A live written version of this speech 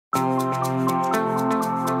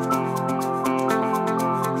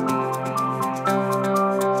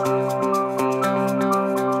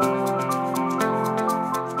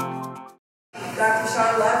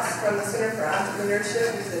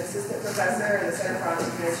Center, the Center for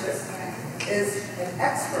Entrepreneurship, is an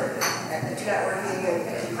expert at networking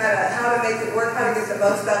and kind of how to make it work, how to get the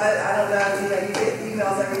most of it. I don't know, you get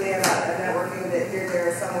emails every day about networking that here, there,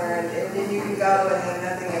 or somewhere, and then you can go and then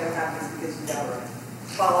nothing ever happens because you don't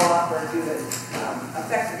follow up or do it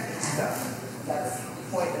effectively. So that's the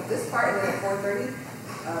point of this part. And then at 4:30,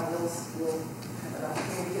 we'll have an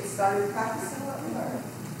opportunity to get started practicing what we learned.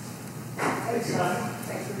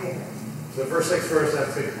 Thanks for being here. So first things first, I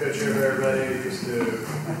have to take a picture of everybody just to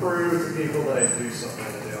prove to people that I do something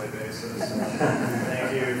on a daily basis.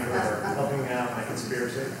 Thank you for helping me out my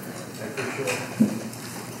conspiracy. I appreciate it.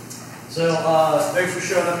 So thanks for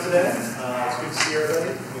showing up today. It's good to see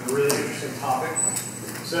everybody. It's a really interesting topic.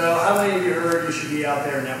 So how many of you heard you should be out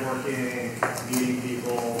there networking, meeting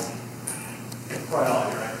people? Probably all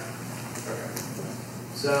of you, right? Okay.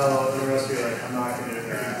 So the rest of you are like, I'm not going to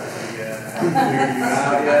interact with you yet. I haven't figured you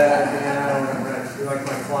out yet. You're like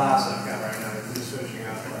my class I've got right now. I'm just finishing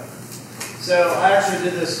up. So I actually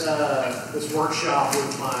did this this workshop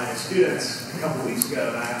with my students a couple weeks ago,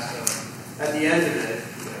 and I asked them at the end of it,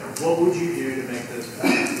 what would you do to make this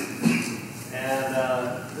better? And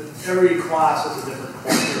every class has a different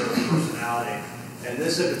culture or personality. And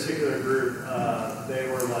this in particular group, they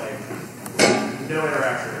were like, no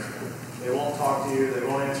interaction with you. They won't talk to you, they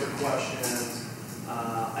won't answer questions.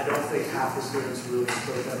 I don't think half the students really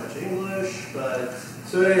spoke that much English, but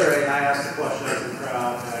so at any rate, I asked the question out of the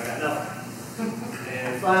crowd, and I got nothing.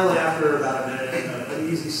 And finally, after about a minute, an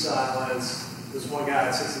easy silence, this one guy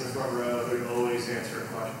that sits in the front row who would always answer a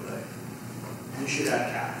question like, you should have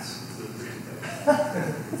cats to the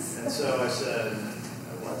presentation. And so I said,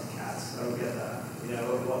 what, cats? I don't get that.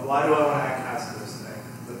 Why do I want to have cats to this thing?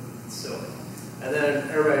 It's silly. And then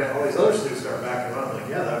everybody, all these other students start backing up, like,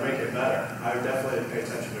 yeah, that would make it better. I would definitely pay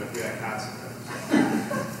attention to it if we had cats in there.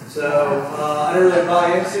 So I didn't really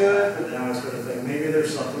buy into it, but now I sort of think maybe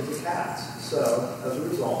there's something to cats. So as a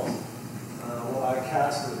result, we'll add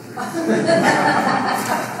cats to the tree.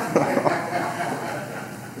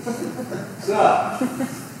 So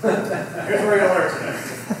here's what we're going to learn today.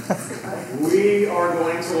 We are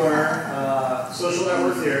going to learn social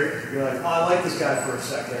network theory. You're like, oh, I like this guy for a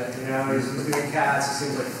second. He's doing cats. It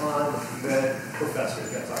seems like fun. But professor's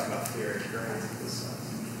got to talk about theory.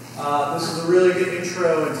 This is a really good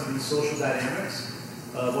intro into the social dynamics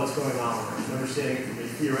of what's going on with it. Understanding it from a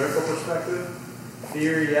theoretical perspective.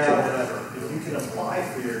 Theory, yeah, whatever. If you can apply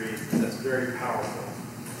theory, that's very powerful.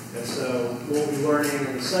 And so we'll be learning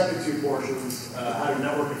in the second two portions how to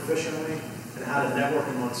network efficiently and how to network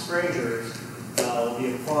among strangers. We'll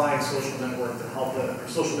be applying social network to help or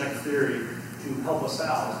social network theory to help us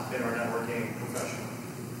out in our networking professionally.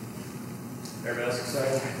 Everybody else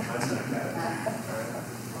excited? I'm not excited.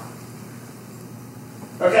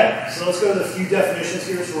 Okay, so let's go to the few definitions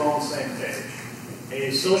here so we're all on the same page.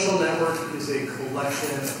 A social network is a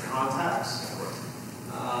collection of contacts.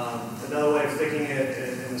 Another way of thinking it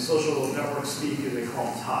in the social network speak is they call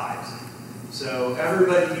them ties. So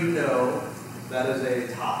everybody you know, that is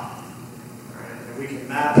a tie. Right? And we can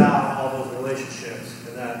map out all those relationships,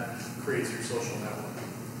 and that creates your social network.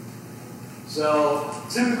 So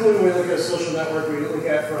typically when we look at a social network, we look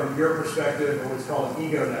at from your perspective what's called an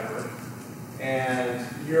ego network. And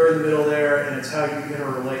you're in the middle there, and it's how you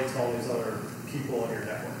interrelate to all these other people in your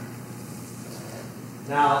network.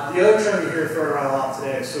 Now, the other term you hear thrown around a lot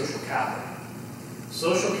today is social capital.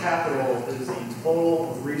 Social capital is the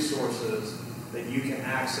total of resources that you can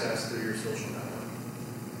access through your social network.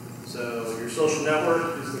 So your social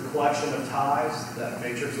network is the collection of ties, that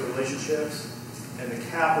matrix of relationships, and the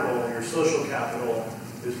capital, your social capital,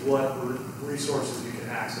 is what resources you can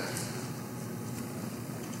access.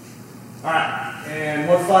 All right, and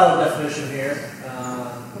one final definition here.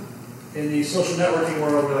 In the social networking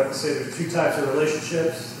world, we like to say there's two types of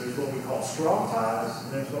relationships. There's what we call strong ties,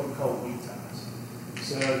 and there's what we call weak ties.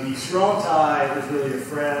 So the strong tie is really your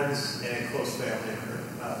friends and close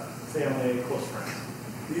family, and close friends.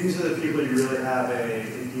 These are the people you really have a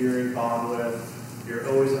endearing bond with. You're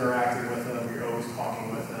always interacting with them. You're always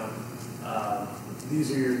talking with them.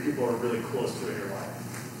 These are your people who are really close to in your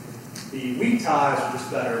life. The weak ties are just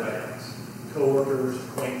about everybody else. Co-workers,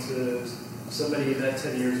 acquaintances, somebody you met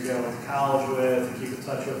 10 years ago, went to college with, and keep in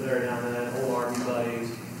touch with there now and then, old army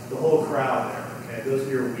buddies, the whole crowd there, okay? Those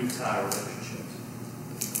are your weak tie relationships.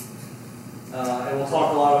 And we'll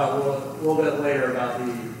talk a lot about, a little bit later about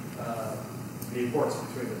the importance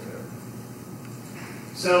between the two.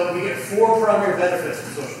 So we get four primary benefits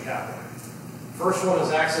from social capital. First one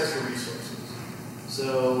is access to resources.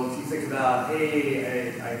 So if you think about,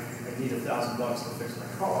 hey, I need $1,000 to fix my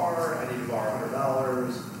car, I need to borrow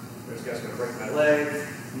 $100, this guy's going to break my leg.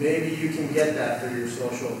 maybe you can get that through your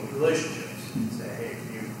social relationships. Say, hey,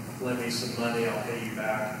 can you lend me some money, I'll pay you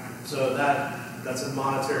back. So that's a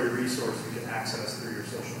monetary resource you can access through your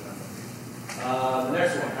social network. The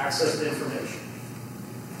next one, access to information.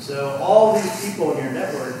 So all these people in your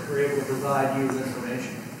network are able to provide you with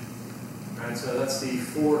information. Right, so that's the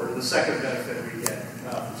second benefit we get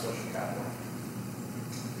from social capital.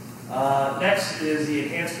 Next is the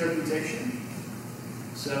enhanced reputation.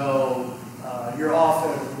 So you're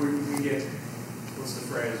often, we get, what's the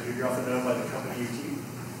phrase? You're often known by the company you keep,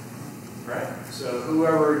 right? So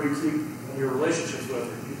whoever you keep your relationships with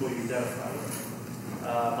are people you identify with.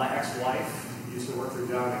 My ex-wife used to work for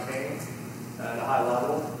John McCain at a high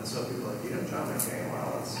level, and so people are like, you know John McCain?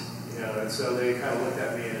 Wow, that's, and so they kind of looked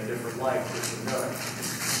at me in a different light just from knowing.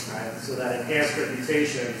 Right? So that enhanced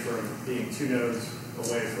reputation from being 2 nodes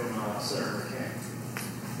away from Senator McCain.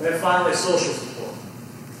 And then finally, social support.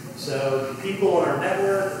 So the people in our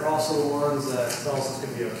network are also the ones that tell us it's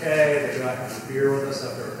going to be okay. They go out and have a beer with us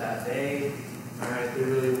after a bad day. All right, they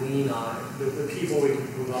really lean on it. The people we can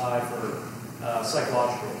provide for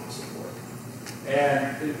psychological support.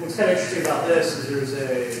 And what's kind of interesting about this is there's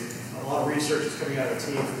a lot of research that's coming out of a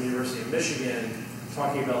team from the University of Michigan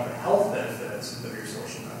talking about the health benefits of your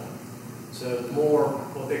social network. So the more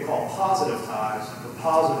what they call positive ties, or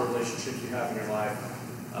positive relationships you have in your life,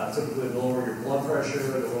 typically the lower your blood pressure,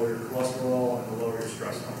 the lower your cholesterol, and the lower your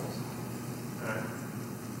stress levels. All right.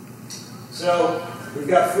 So we've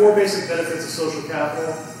got 4 basic benefits of social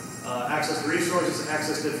capital: access to resources,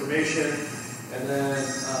 access to information, and then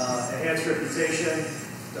enhanced reputation.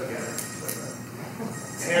 Don't get it.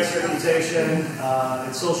 Enhanced reputation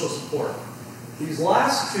and social support. These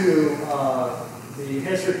last 2, the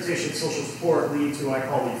enhanced reputation and social support, lead to what I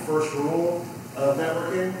call the first rule of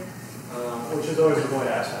networking, which is always avoid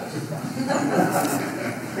assholes.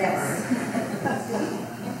 Yes.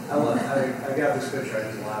 I got this picture, I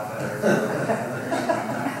just laugh at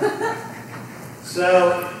it. So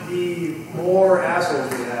the more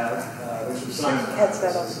assholes we have, there's some science behind this.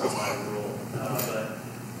 It's not my rule, but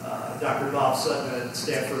Dr. Bob Sutton at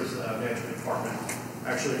Stanford's management department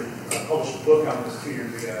actually published a book on this 2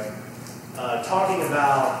 years ago, talking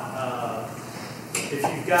about if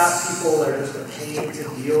you've got people that are just a pain to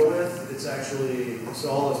deal with, it's actually, so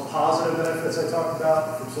all those positive benefits I talked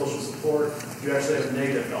about from social support, you actually have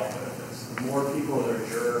negative health benefits. The more people that are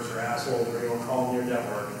jerks or assholes, or you want to call them your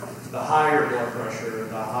network, the higher blood pressure,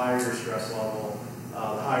 the higher your stress level, the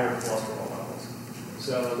higher cholesterol levels.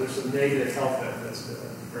 So there's some negative health benefits to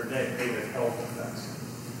it, or negative health effects.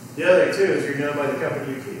 The other thing too is you're known by the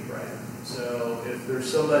company you keep, right? So if there's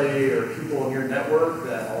somebody or people in your network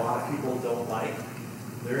that a lot of people don't like,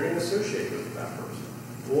 they're going to associate with that person.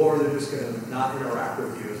 Or they're just going to not interact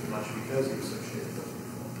with you as much because you associate with those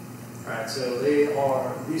people. All right, so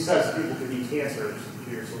these types of people can be cancers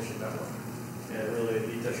to your social network and really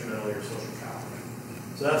be detrimental to your social capital.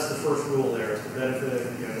 So that's the first rule there, is to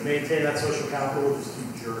benefit, to maintain that social capital, just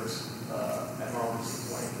keep jerks at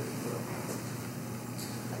arm's length.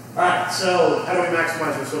 All right, so how do we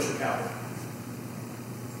maximize our social capital?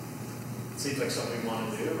 It seems like something we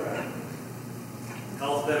want to do, right?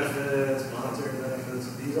 Health benefits, monetary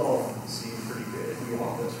benefits, these all seem pretty good. We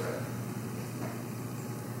want this, right?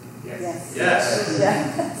 Yes. Yes.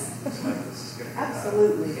 Yes. This is gonna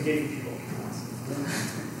Absolutely. I gave you people.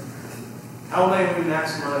 How may we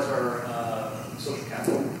maximize our social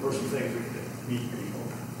capital? What are some things we can do? Meet people.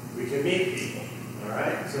 We can meet people. All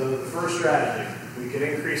right. So the first strategy, we can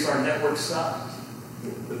increase our network size.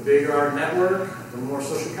 The bigger our network, the more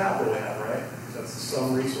social capital we have, right? That's the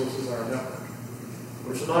sum resources of our network.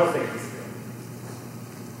 What are some other things we can do?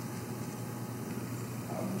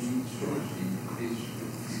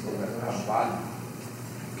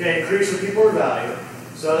 Okay, increase what people are valued.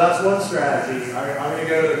 So that's one strategy. I'm going to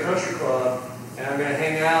go to the country club and I'm going to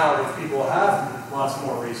hang out with people who have lots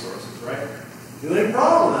more resources, right? The only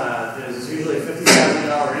problem with that is it's usually a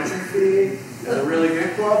 $50,000 entry fee. The really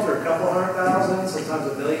good clubs are a couple $100,000,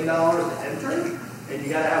 sometimes $1 million to enter, and you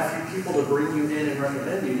got to have a few people to bring you in and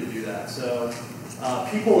recommend you to do that. So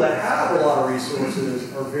people that have a lot of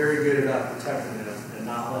resources are very good about protecting them and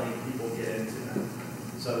not letting people get into them.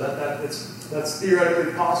 So that's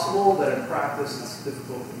theoretically possible, but in practice it's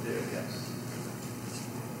difficult to do. Yes.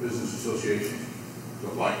 Business associations,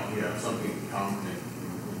 so like we have something in common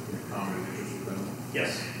interest with them.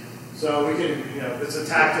 Yes. So we can, it's a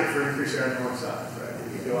tactic for increasing our network size, right?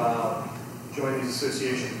 We can go out, join these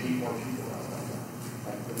associations, meet more people out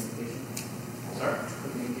there. Like communication. Sorry?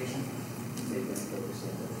 Communication.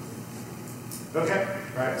 Okay.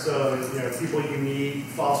 Right. So, people you meet,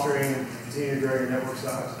 fostering and continuing to grow your network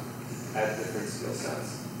size. Add different skill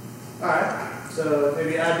sets. All right, so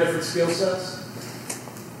maybe add different skill sets.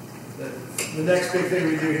 The next big thing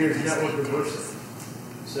we do here is network diversity.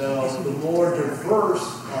 So the more diverse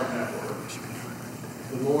our network,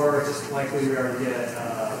 the more just likely we are to get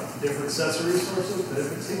different sets of resources, but in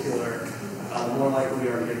particular, the more likely we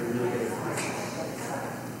are to get really good information.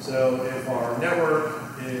 So if our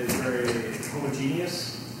network is very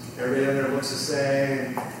homogeneous, everybody in there looks the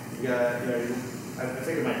same, you got, I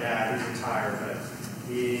think of my dad, who's retired, but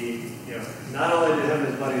he, not only did him and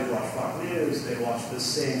his buddies watch Fox News, they watch the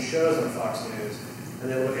same shows on Fox News,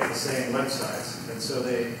 and they look at the same websites, and so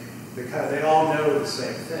they all know the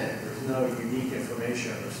same thing. There's no unique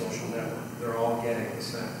information on their social network. They're all getting the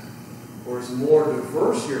same. Whereas the more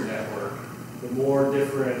diverse your network, the more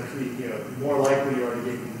different, more likely you are to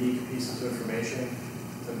get unique pieces of information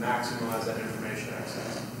to maximize that information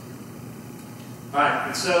access. All right,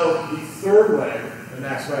 and so the third way to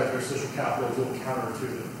maximize your social capital is a little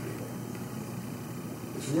counterintuitive to people.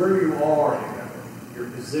 It's where you are in your network, your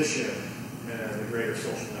position in the greater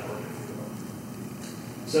social network, if you will.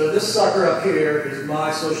 So this sucker up here is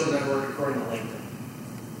my social network according to LinkedIn.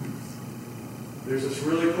 There's this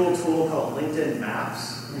really cool tool called LinkedIn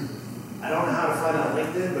Maps. I don't know how to find out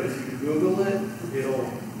LinkedIn, but if you Google it,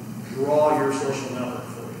 it'll draw your social network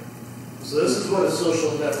for you. So this is what a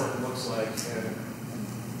social network looks like. And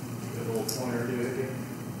a little pointer do it again.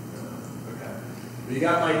 Okay. But you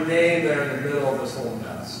got my name there in the middle of this whole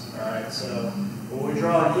mess. All right. So when we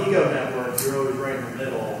draw an ego network, you're always right in the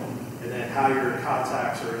middle, and then how your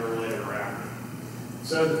contacts are interrelated around you.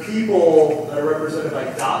 So the people that are represented by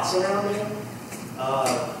dots around me,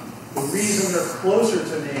 the reason they're closer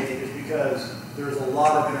to me is because there's a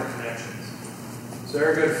lot of interconnections. So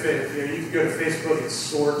they're a good fit. You can go to Facebook and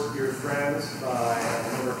sort your friends by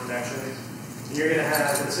number of connections. And you're going to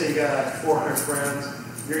have, let's say you got 400 friends,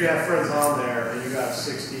 you're going to have friends on there, and you got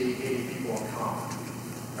 60, 80 people in common.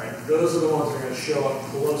 Right? Those are the ones that are going to show up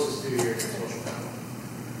closest to your social network.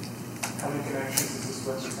 How many connections does this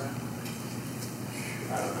person have?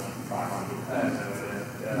 I don't know, 500. I have no idea.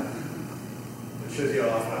 Yeah. It shows you how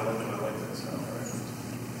often I look at my LinkedIn stuff,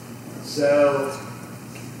 right? So,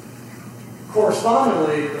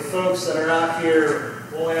 correspondingly, the folks that are out here,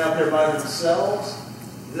 only out there by themselves,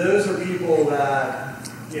 those are people that,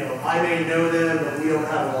 I may know them, but we don't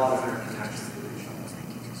have a lot of interconnections with each other.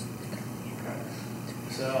 Okay.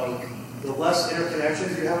 So, the less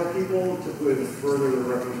interconnections you have with people, typically the further they're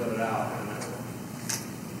represented out in a network.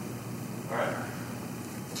 All right.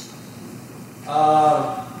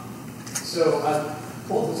 So I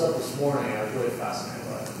pulled this up this morning. I was really fascinated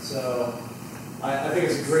by it. So I think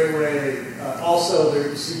it's a great way. Also, there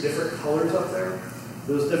you see different colors up there.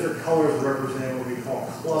 Those different colors represent what we call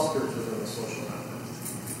clusters within the social network.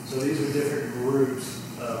 So these are different groups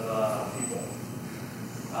of people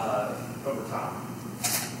over time.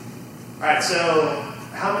 All right. So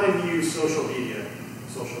how many of you use social media?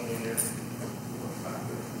 Social media.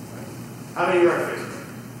 How many of you are on Facebook?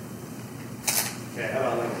 Okay. How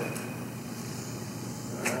about LinkedIn?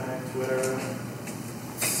 Twitter.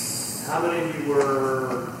 How many of you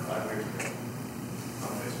were 5 years ago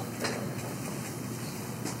on Facebook?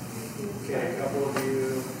 Okay, a couple of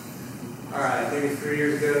you. All right, maybe 3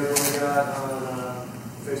 years ago is when we got on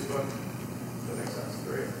Facebook. That makes sense.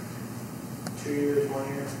 3. 2 years, 1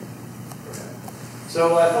 year. Okay. So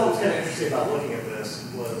what I thought was kind of interesting about looking at this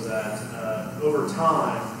was that over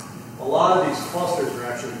time, a lot of these clusters are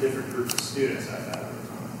actually different groups of students I've had.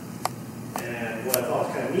 And what I thought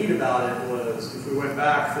was kind of neat about it was if we went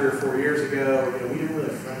back 3 or 4 years ago, we didn't really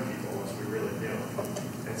friend people unless we really knew them.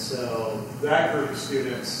 And so that group of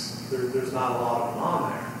students, there's not a lot of them on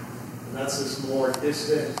there. And that's this more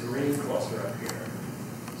distant green cluster up here.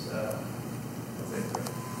 So, I think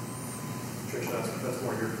Trish, that's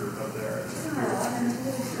more your group up there. Oh, I'm in the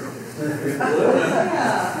blue group. Blue?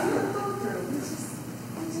 Yeah, I'm in the blue group.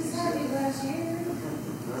 We just had it last year.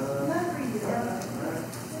 Not for you.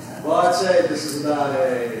 Well, I'd say this is about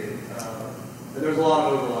and there's a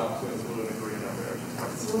lot of overlap between the blue and the green up there.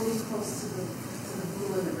 So we'll be close to the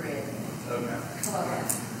blue and the red. Okay. How about that?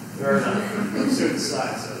 Fair enough. Student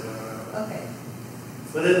side says Okay.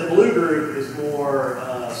 But then the blue group is more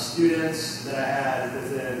students that I had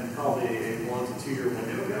within probably a 1 to 2 year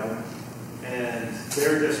window ago. And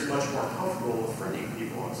they're just much more comfortable with friending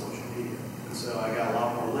people on social media. And so I got a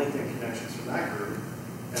lot more LinkedIn connections from that group.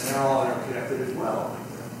 And they're all interconnected as well.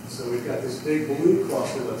 So we've got this big blue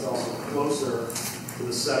cluster that's also closer to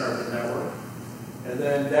the center of the network. And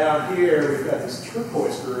then down here, we've got this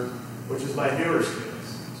turquoise group, which is my newer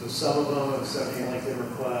students. So some of them have sent me LinkedIn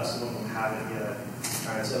requests, some of them haven't yet.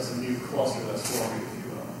 All right, so that's a new cluster that's forming, if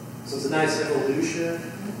you will. So it's a nice evolution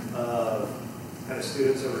of kind of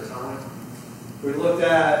students over time. We looked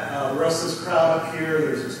at the rest of this crowd up here.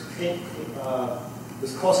 There's this pink,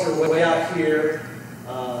 this cluster way out here.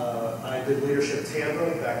 I did Leadership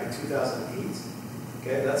Tampa back in 2008.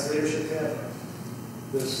 Okay, that's Leadership Tampa.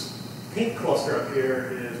 This pink cluster up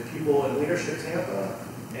here is people in Leadership Tampa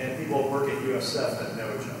and people that work at USF that know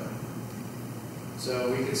each other.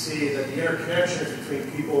 So we can see that the interconnections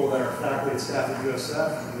between people that are faculty and staff at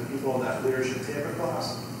USF and the people in that Leadership Tampa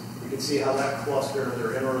class, you can see how that cluster,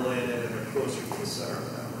 they're interrelated and they're closer to the center of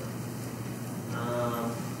the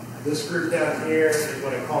network. This group down here is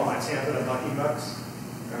what I call my Tampa and Mucky Mucks.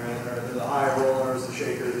 All right, they're the high rollers, the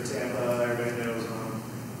shakers of Tampa, everybody knows them.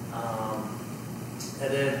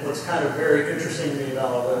 And then what's kind of very interesting to me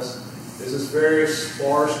about all this is this very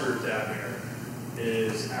sparse group down here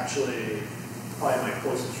is actually probably my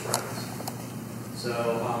closest friends. So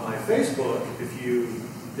on my Facebook, if you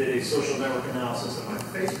did a social network analysis of my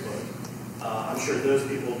Facebook, I'm sure those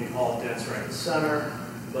people will be all dense right in the center,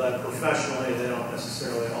 but professionally they don't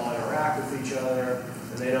necessarily all interact with each other,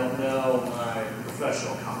 and they don't know my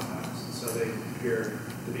professional contacts. So they appear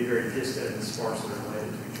to be very distant and sparsely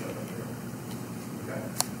related to each other. Okay.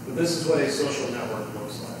 But this is what a social network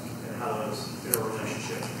looks like and how those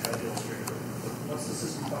interrelationships kind of illustrate. What's the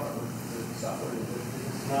system called? The software?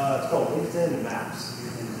 It's called LinkedIn Maps.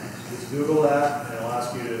 Just Google that, and it'll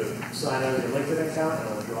ask you to sign up with your LinkedIn account, and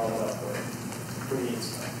it'll draw it up for you. Pretty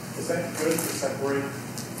easy. Is that good to separate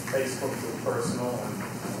Facebook with personal and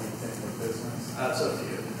LinkedIn with business? That's up to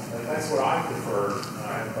you. And that's what I prefer,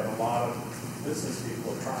 but a lot of business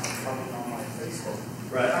people are trying to come in on my Facebook.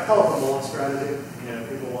 Right. I call it the mullet strategy. You know,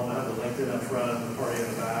 people want to have the LinkedIn up front and the party in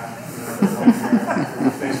the back. You know,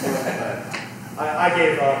 Facebook. But I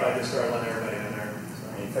gave up. I just started letting everybody in there. So,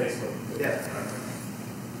 I mean, Facebook. yeah.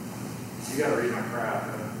 You got to read my crap. I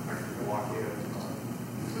can walk you.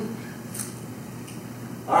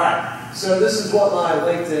 All right. So this is what my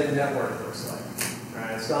LinkedIn network looks like. All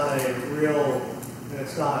right. It's not a real.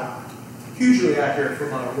 It's not hugely accurate for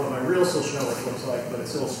what my real social network looks like, but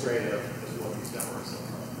it's illustrative as what these networks look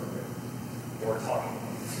like. Okay. Or talking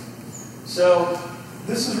about. So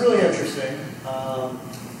this is really interesting.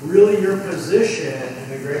 Really your position in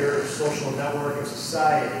the greater social network of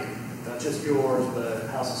society, not just yours, but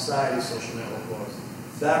how society's social network looks,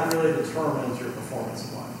 that really determines your performance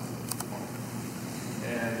in life.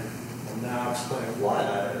 And I'll now explain why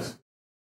that is.